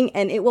scary thing,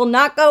 and it will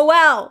not go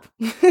well.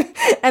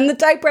 And the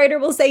typewriter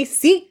will say,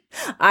 see,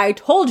 I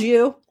told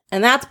you.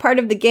 And that's part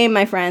of the game,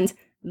 my friends.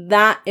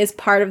 That is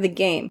part of the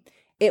game.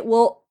 It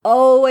will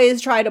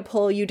always try to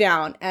pull you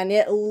down, and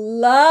it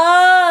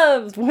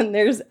loves when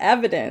there's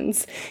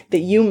evidence that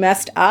you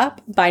messed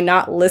up by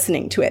not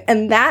listening to it.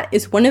 And that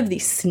is one of the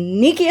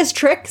sneakiest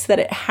tricks that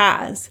it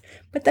has.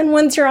 But then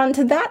once you're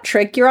onto that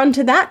trick,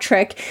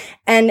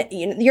 and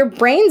your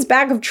brain's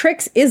bag of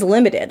tricks is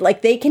limited.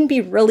 Like, they can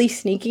be really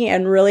sneaky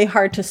and really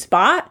hard to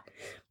spot,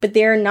 but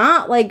they're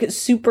not like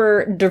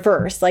super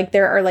diverse. Like,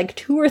 there are like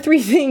 2 or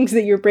 3 things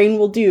that your brain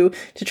will do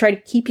to try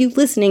to keep you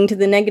listening to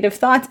the negative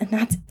thoughts, and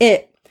that's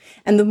it.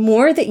 And the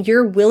more that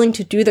you're willing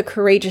to do the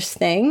courageous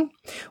thing,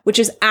 which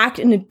is act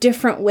in a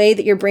different way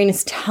that your brain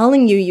is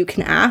telling you you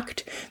can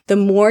act, the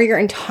more your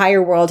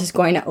entire world is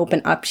going to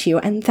open up to you.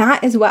 And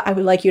that is what I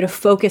would like you to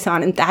focus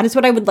on. And that is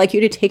what I would like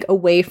you to take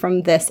away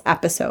from this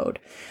episode.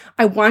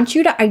 I want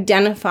you to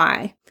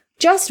identify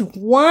just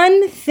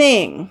one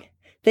thing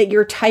that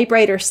your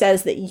typewriter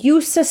says that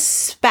you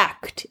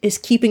suspect is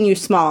keeping you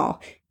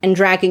small and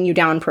dragging you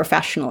down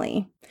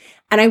professionally.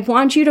 And I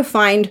want you to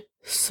find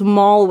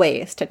small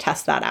ways to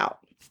test that out.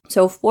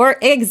 So for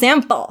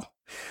example,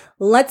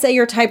 let's say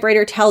your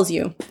typewriter tells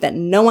you that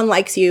no one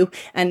likes you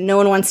and no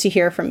one wants to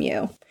hear from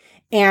you.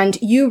 And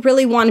you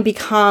really want to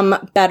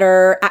become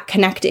better at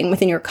connecting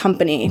within your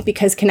company,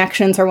 because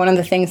connections are one of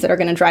the things that are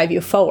going to drive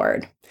you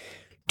forward.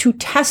 To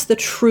test the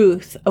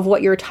truth of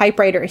what your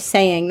typewriter is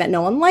saying, that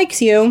no one likes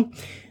you,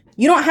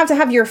 you don't have to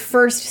have your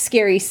first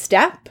scary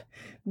step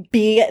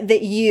be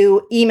that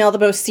you email the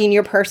most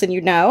senior person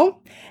you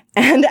know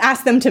and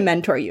ask them to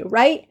mentor you,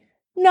 right?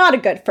 Not a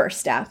good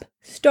first step.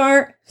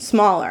 Start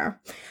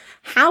smaller.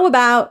 How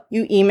about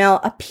you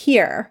email a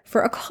peer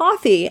for a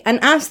coffee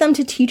and ask them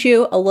to teach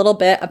you a little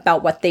bit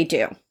about what they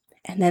do?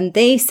 And then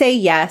they say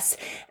yes,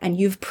 and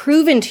you've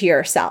proven to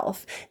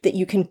yourself that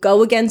you can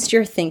go against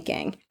your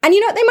thinking. And they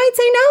might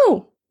say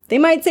no. They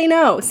might say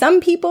no.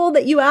 Some people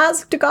that you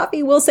ask to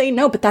coffee will say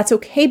no, but that's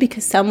okay,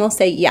 because some will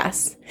say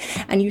yes.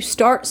 And you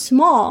start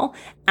small.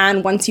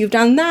 And once you've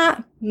done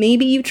that,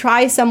 maybe you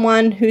try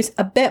someone who's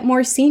a bit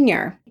more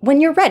senior when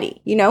you're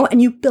ready,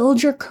 and you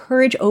build your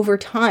courage over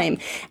time.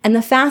 And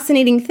the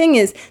fascinating thing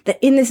is that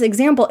in this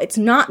example, it's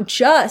not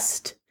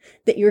just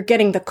that you're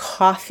getting the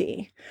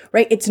coffee,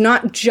 right? It's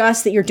not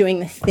just that you're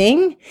doing the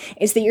thing.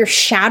 It's that you're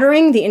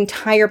shattering the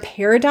entire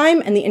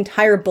paradigm and the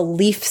entire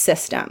belief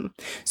system.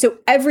 So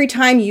every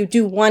time you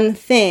do one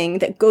thing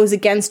that goes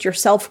against your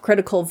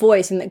self-critical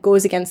voice and that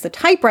goes against the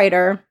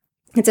typewriter,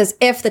 it's as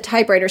if the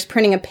typewriter's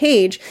printing a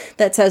page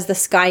that says the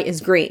sky is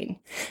green.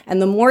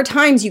 And the more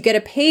times you get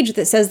a page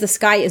that says the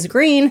sky is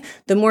green,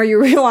 the more you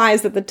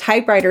realize that the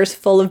typewriter is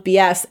full of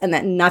BS and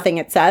that nothing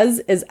it says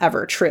is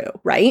ever true,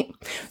 right?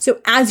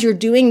 So as you're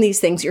doing these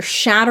things, you're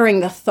shattering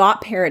the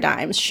thought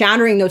paradigms,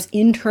 shattering those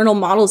internal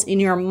models in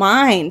your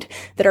mind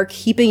that are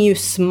keeping you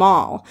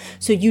small.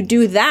 So you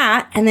do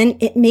that, and then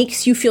it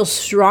makes you feel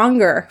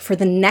stronger for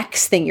the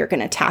next thing you're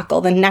going to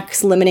tackle, the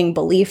next limiting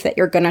belief that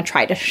you're going to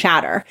try to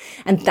shatter.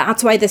 And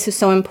that's why this is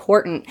so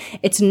important.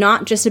 It's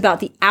not just about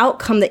the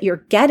outcome that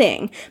you're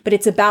getting, but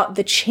it's about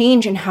the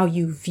change in how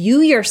you view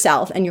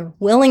yourself and your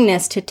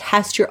willingness to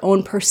test your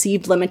own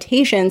perceived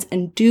limitations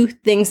and do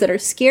things that are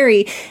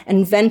scary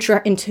and venture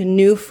into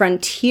new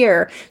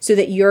frontier so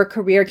that your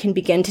career can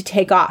begin to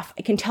take off.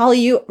 I can tell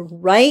you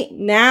right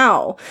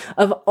now,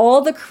 of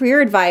all the career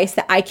advice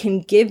that I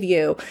can give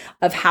you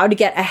of how to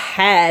get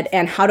ahead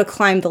and how to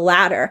climb the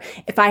ladder,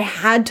 if I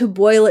had to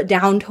boil it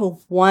down to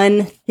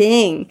one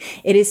thing,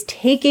 it is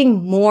taking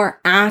taking more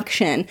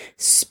action,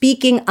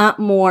 speaking up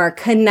more,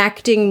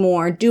 connecting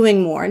more,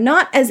 doing more,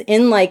 not as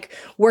in like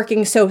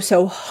working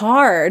so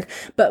hard,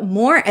 but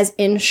more as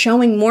in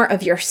showing more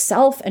of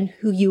yourself and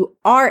who you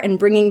are and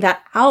bringing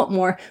that out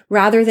more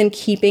rather than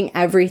keeping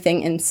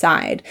everything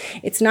inside.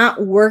 It's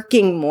not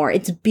working more.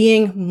 It's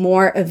being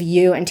more of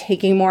you and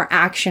taking more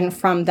action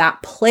from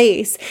that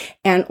place.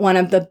 And one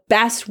of the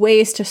best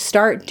ways to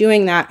start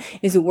doing that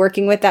is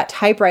working with that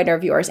typewriter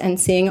of yours and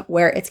seeing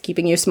where it's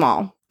keeping you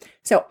small.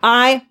 So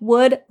I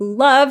would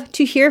love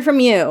to hear from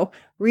you.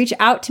 Reach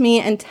out to me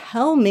and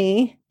tell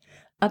me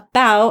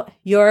about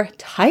your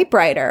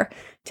typewriter.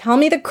 Tell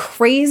me the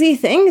crazy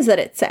things that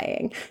it's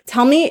saying.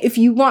 Tell me if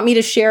you want me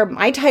to share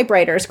my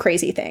typewriter's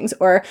crazy things,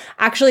 or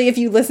actually if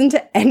you listen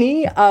to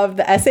any of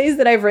the essays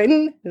that I've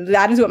written,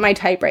 that is what my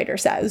typewriter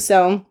says.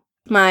 So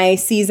my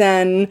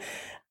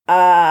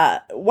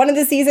one of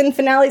the season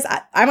finales,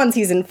 I'm on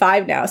season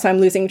 5 now, so I'm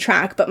losing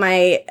track, but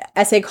my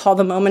essay called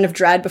The Moment of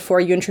Dread Before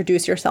You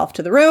Introduce Yourself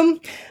to the Room,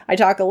 I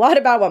talk a lot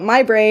about what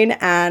my brain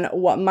and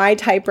what my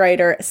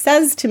typewriter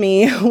says to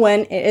me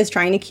when it is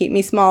trying to keep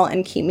me small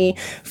and keep me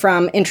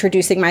from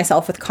introducing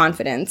myself with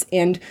confidence.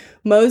 And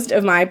most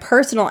of my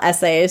personal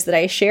essays that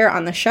I share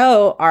on the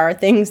show are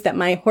things that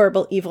my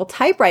horrible, evil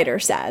typewriter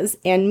says.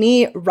 And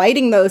me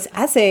writing those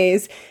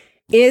essays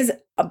is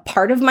a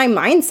part of my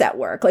mindset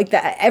work. Like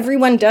that,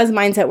 everyone does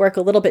mindset work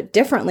a little bit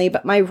differently,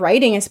 but my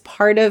writing is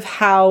part of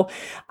how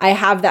I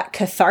have that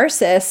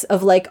catharsis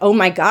of like, oh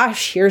my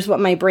gosh, here's what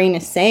my brain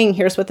is saying.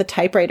 Here's what the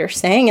typewriter's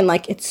saying. And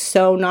like, it's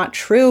so not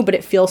true, but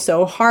it feels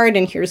so hard.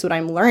 And here's what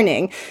I'm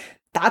learning.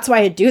 That's why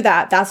I do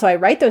that. That's why I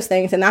write those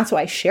things. And that's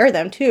why I share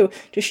them too,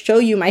 to show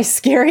you my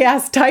scary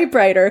ass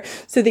typewriter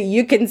so that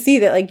you can see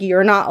that like,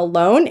 you're not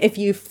alone. If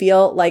you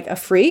feel like a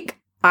freak,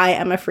 I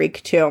am a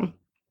freak too.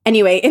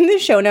 Anyway, in the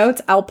show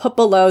notes, I'll put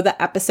below the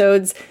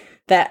episodes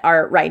that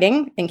are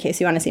writing in case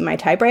you want to see my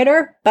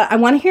typewriter. But I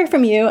want to hear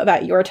from you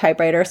about your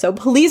typewriter. So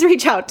please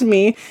reach out to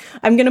me.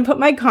 I'm going to put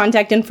my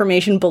contact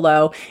information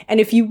below. And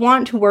if you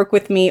want to work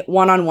with me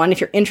one-on-one, if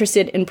you're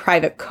interested in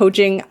private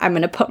coaching, I'm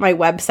going to put my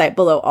website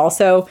below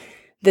also.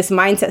 This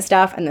mindset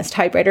stuff and this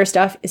typewriter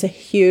stuff is a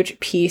huge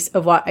piece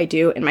of what I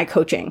do in my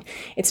coaching.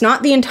 It's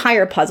not the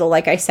entire puzzle,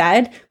 like I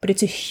said, but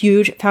it's a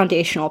huge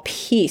foundational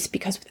piece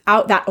because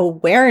without that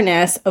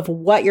awareness of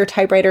what your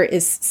typewriter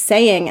is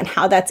saying and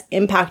how that's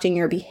impacting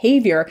your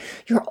behavior,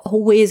 you're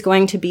always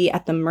going to be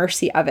at the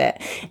mercy of it.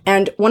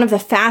 And one of the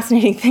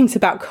fascinating things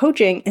about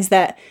coaching is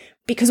that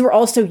because we're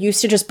all so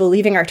used to just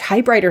believing our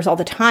typewriters all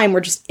the time,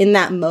 we're just in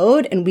that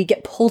mode and we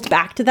get pulled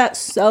back to that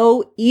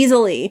so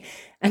easily.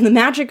 And the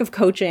magic of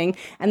coaching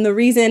and the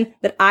reason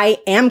that I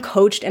am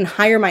coached and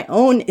hire my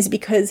own is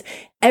because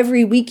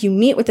every week you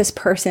meet with this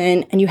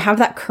person and you have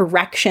that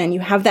correction, you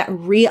have that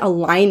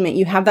realignment,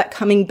 you have that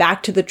coming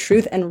back to the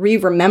truth and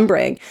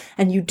re-remembering.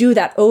 And you do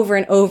that over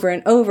and over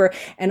and over.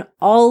 And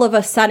all of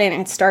a sudden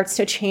it starts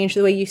to change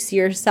the way you see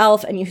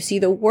yourself and you see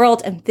the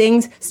world, and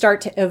things start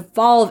to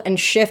evolve and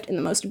shift in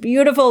the most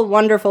beautiful,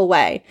 wonderful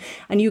way.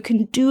 And you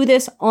can do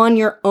this on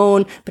your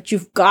own, but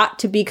you've got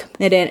to be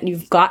committed and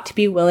you've got to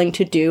be willing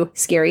to do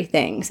scary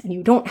things. And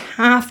you don't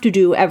have to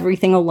do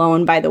everything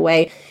alone, by the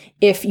way,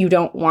 if you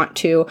don't want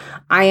to.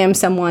 I am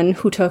someone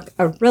who took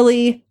a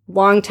really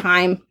long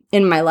time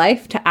in my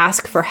life to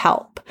ask for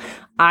help.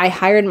 I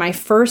hired my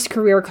first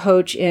career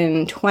coach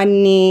in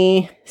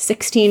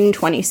 2016,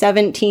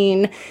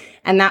 2017.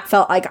 And that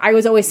felt like I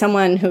was always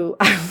someone who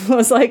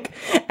was like,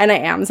 and I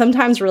am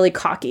sometimes really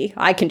cocky.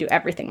 I can do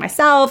everything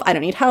myself. I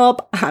don't need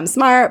help. I'm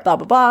smart, blah,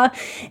 blah, blah.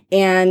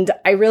 And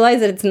I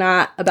realized that it's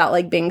not about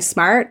like being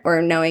smart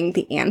or knowing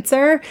the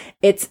answer.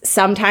 It's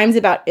sometimes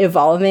about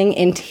evolving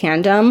in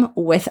tandem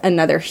with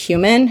another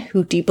human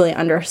who deeply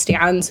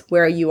understands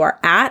where you are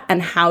at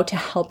and how to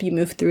help you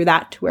move through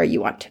that to where you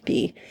want to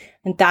be.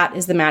 And that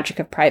is the magic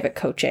of private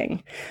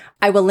coaching.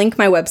 I will link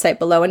my website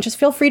below and just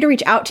feel free to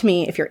reach out to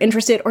me if you're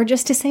interested or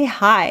just to say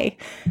hi.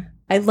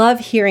 I love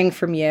hearing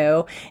from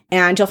you,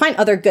 and you'll find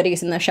other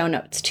goodies in the show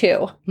notes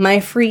too. My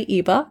free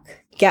ebook.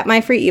 Get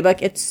my free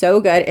ebook. It's so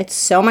good. It's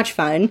so much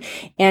fun.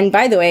 And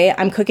by the way,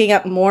 I'm cooking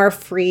up more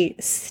free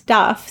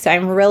stuff. So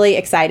I'm really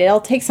excited. It'll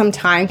take some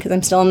time because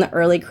I'm still in the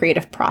early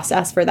creative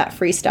process for that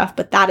free stuff,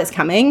 but that is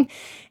coming.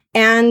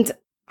 And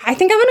I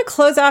think I'm going to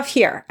close off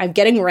here. I'm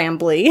getting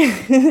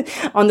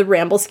rambly on the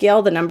ramble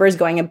scale. The number is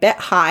going a bit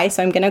high,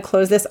 so I'm going to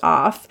close this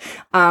off.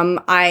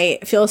 I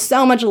feel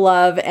so much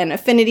love and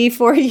affinity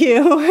for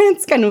you.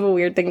 It's kind of a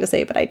weird thing to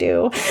say, but I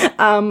do.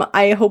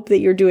 I hope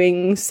that you're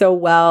doing so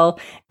well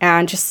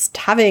and just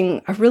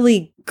having a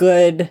really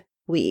good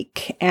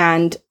week.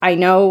 And I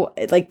know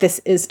like this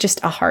is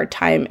just a hard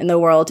time in the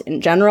world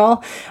in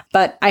general,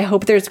 but I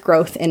hope there's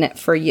growth in it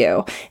for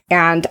you.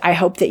 And I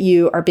hope that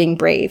you are being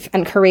brave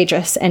and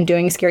courageous and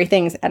doing scary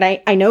things. And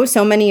I know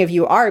so many of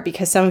you are,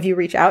 because some of you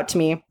reach out to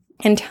me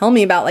and tell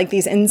me about like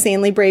these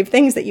insanely brave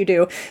things that you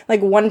do.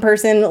 Like one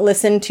person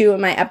listened to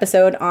my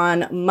episode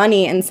on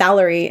money and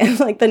salary and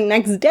like the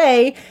next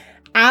day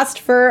asked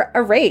for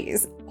a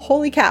raise.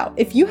 Holy cow.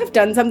 If you have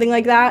done something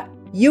like that,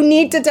 you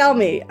need to tell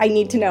me. I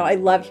need to know. I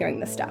love hearing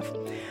this stuff.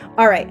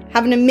 All right.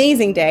 Have an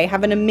amazing day.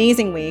 Have an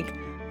amazing week.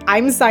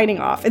 I'm signing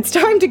off. It's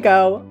time to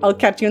go. I'll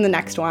catch you in the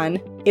next one.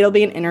 It'll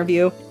be an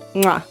interview.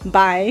 Mwah.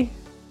 Bye.